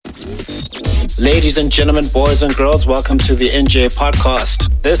Ladies and gentlemen, boys and girls, welcome to the NJ Podcast.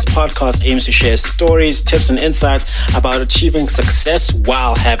 This podcast aims to share stories, tips, and insights about achieving success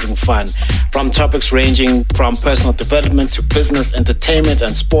while having fun. From topics ranging from personal development to business, entertainment,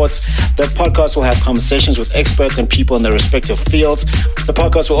 and sports, the podcast will have conversations with experts and people in their respective fields. The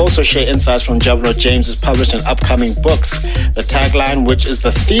podcast will also share insights from Jablo James's published and upcoming books. The tagline, which is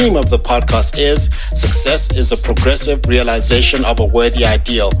the theme of the podcast, is "Success is a progressive realization of a worthy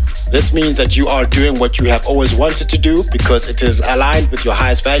ideal." This means that you are doing what you have always wanted to do because it is aligned with your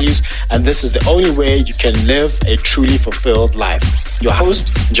highest values, and this is the only way you can live a truly fulfilled life. Your host,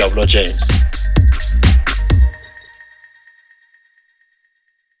 Jablo James.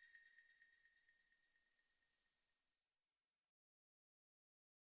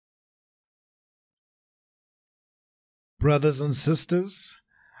 Brothers and sisters,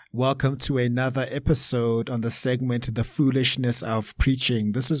 welcome to another episode on the segment The Foolishness of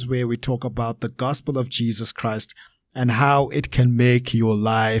Preaching. This is where we talk about the gospel of Jesus Christ and how it can make your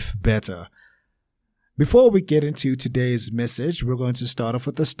life better. Before we get into today's message, we're going to start off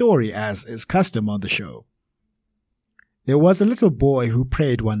with a story, as is custom on the show. There was a little boy who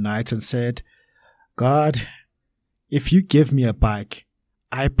prayed one night and said, "God, if you give me a bike,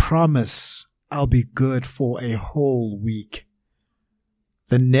 I promise I'll be good for a whole week."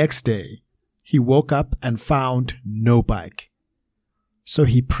 The next day, he woke up and found no bike. So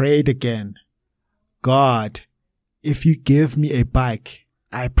he prayed again, "God, if you give me a bike,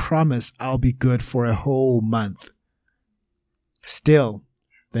 I promise I'll be good for a whole month." Still,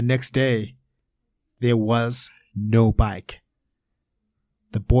 the next day, there was no bike.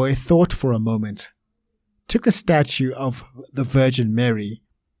 The boy thought for a moment, took a statue of the Virgin Mary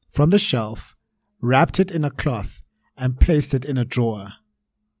from the shelf, wrapped it in a cloth, and placed it in a drawer.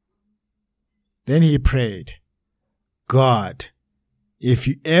 Then he prayed, "God, if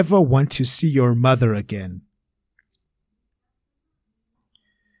you ever want to see your mother again."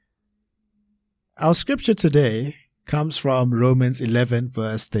 Our scripture today comes from Romans 11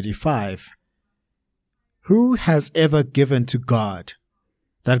 verse 35. Who has ever given to God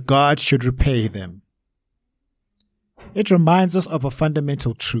that God should repay them? It reminds us of a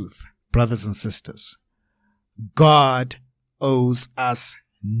fundamental truth, brothers and sisters. God owes us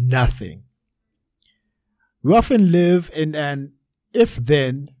nothing. We often live in an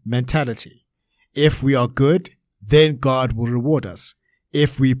if-then mentality. If we are good, then God will reward us.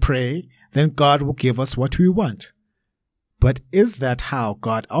 If we pray, then God will give us what we want. But is that how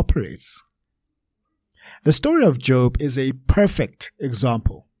God operates? The story of Job is a perfect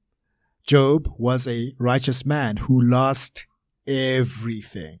example. Job was a righteous man who lost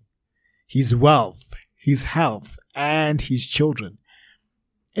everything: his wealth, his health, and his children.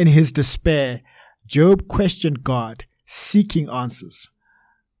 In his despair, Job questioned God, seeking answers.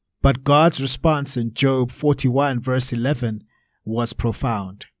 But God's response in Job 41 verse 11 was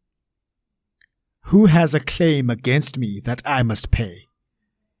profound. Who has a claim against me that I must pay?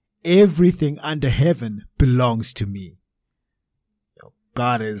 Everything under heaven belongs to me.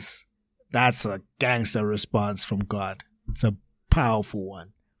 That's a gangster response from God. It's a powerful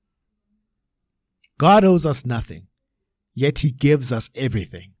one. God owes us nothing, yet he gives us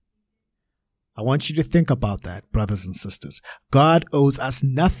everything. I want you to think about that, brothers and sisters. God owes us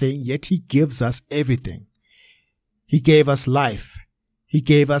nothing, yet he gives us everything. He gave us life. He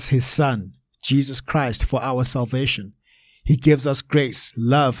gave us his Son, Jesus Christ, for our salvation. He gives us grace,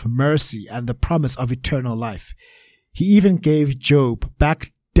 love, mercy, and the promise of eternal life. He even gave Job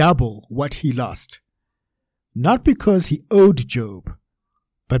back double what he lost. Not because he owed Job,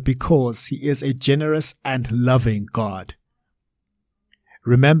 but because he is a generous and loving God.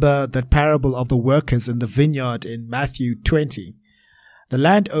 Remember that parable of the workers in the vineyard in Matthew 20. The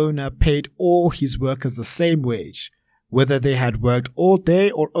landowner paid all his workers the same wage, whether they had worked all day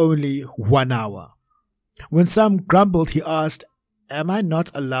or only 1 hour. When some grumbled, he asked, "Am I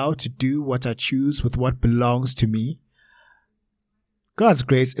not allowed to do what I choose with what belongs to me?" God's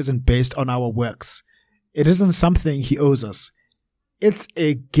grace isn't based on our works. It isn't something he owes us. It's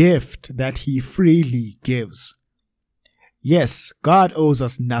a gift that he freely gives. Yes, God owes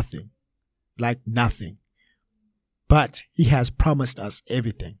us nothing, like nothing. But he has promised us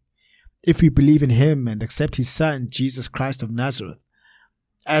everything. If we believe in him and accept his Son, Jesus Christ of Nazareth,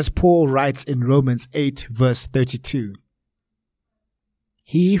 as Paul writes in Romans 8 verse 32,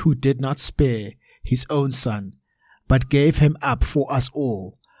 "He who did not spare his own Son, but gave him up for us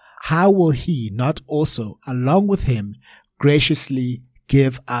all, how will he not also, along with him, graciously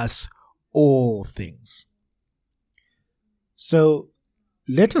give us all things?" So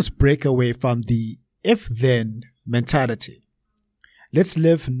let us break away from the if-then mentality. Let's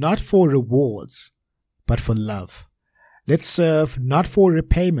live not for rewards, but for love. Let's serve not for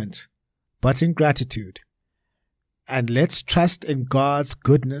repayment, but in gratitude. And let's trust in God's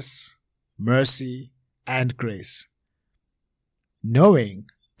goodness, mercy, and grace, knowing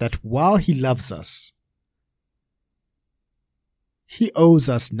that while He loves us, He owes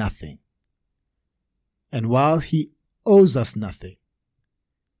us nothing. And while He owes us nothing,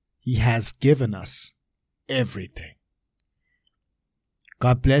 He has given us everything.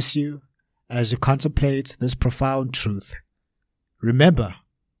 God bless you as you contemplate this profound truth. Remember,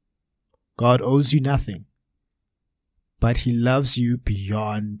 God owes you nothing, but He loves you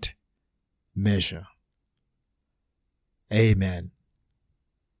beyond measure. Amen.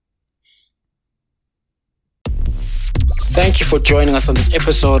 Thank you for joining us on this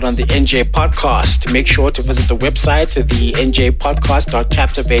episode on the NJ Podcast. Make sure to visit the website, the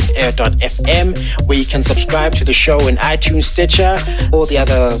njpodcast.captivateair.fm, where you can subscribe to the show in iTunes, Stitcher, all the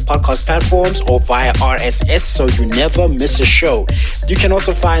other podcast platforms, or via RSS so you never miss a show. You can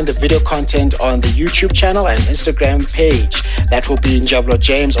also find the video content on the YouTube channel and Instagram page. That will be Njabulo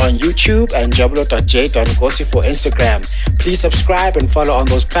James on YouTube and njabulo.j.ngosi for Instagram. Please subscribe and follow on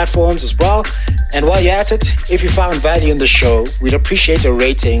those platforms as well. And while you're at it, if you found value in the show, we'd appreciate a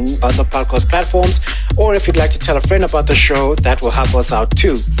rating on the podcast platforms, or if you'd like to tell a friend about the show, that will help us out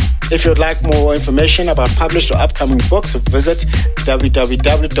too. If you'd like more information about published or upcoming books, visit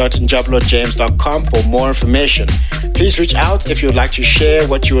www.njabulojames.com for more information. Please reach out if you would like to share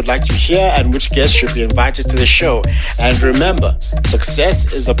what you would like to hear and which guests should be invited to the show. And remember,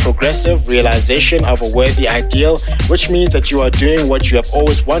 success is a progressive realization of a worthy ideal, which means that you are doing what you have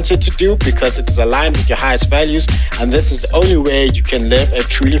always wanted to do because it is aligned with your highest values, and this is the only way you can live a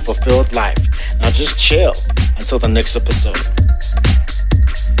truly fulfilled life. Now just chill until the next episode.